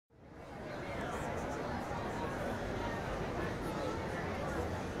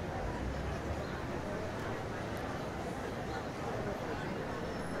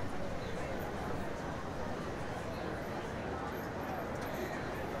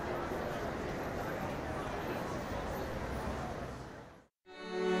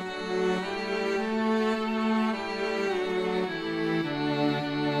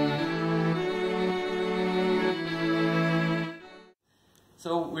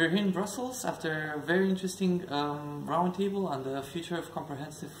So we're here in Brussels after a very interesting roundtable on the future of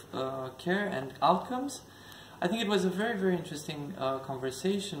comprehensive care and outcomes. I think it was a very interesting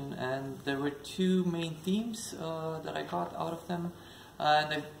conversation, and there were two main themes that I got out of them.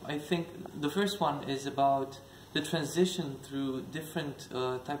 And I think the first one is about the transition through different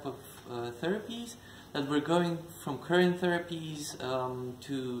type of therapies, that we're going from current therapies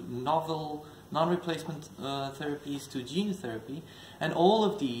to novel non-replacement therapies to gene therapy, and all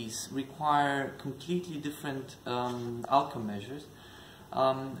of these require completely different outcome measures,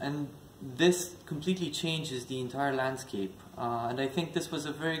 and this completely changes the entire landscape. And I think this was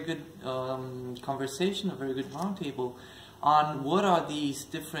a very good conversation, a very good roundtable on what are these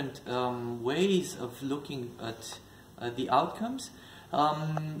different ways of looking at the outcomes.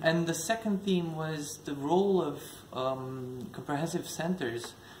 And the second theme was the role of comprehensive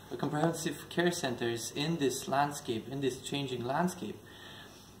centers, comprehensive care centers in this landscape, in this changing landscape.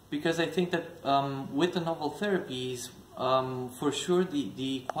 Because I think that with the novel therapies, for sure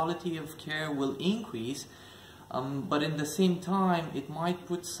the quality of care will increase, but in the same time it might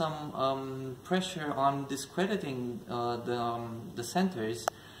put some pressure on discrediting the centers,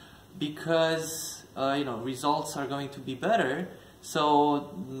 because results are going to be better,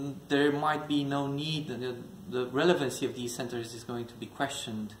 so there might be no need, the relevancy of these centers is going to be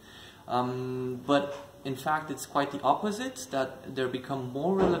questioned. But in fact it's quite the opposite, that they become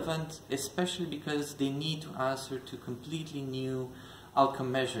more relevant, especially because they need to answer to completely new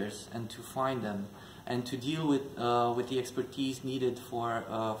outcome measures and to find them and to deal with the expertise needed for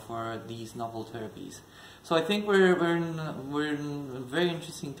these novel therapies. So I think we're in very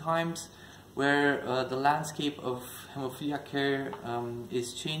interesting times where the landscape of hemophilia care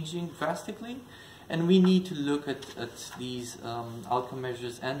is changing drastically, and we need to look at these outcome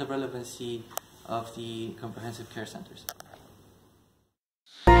measures and the relevancy of the comprehensive care centers.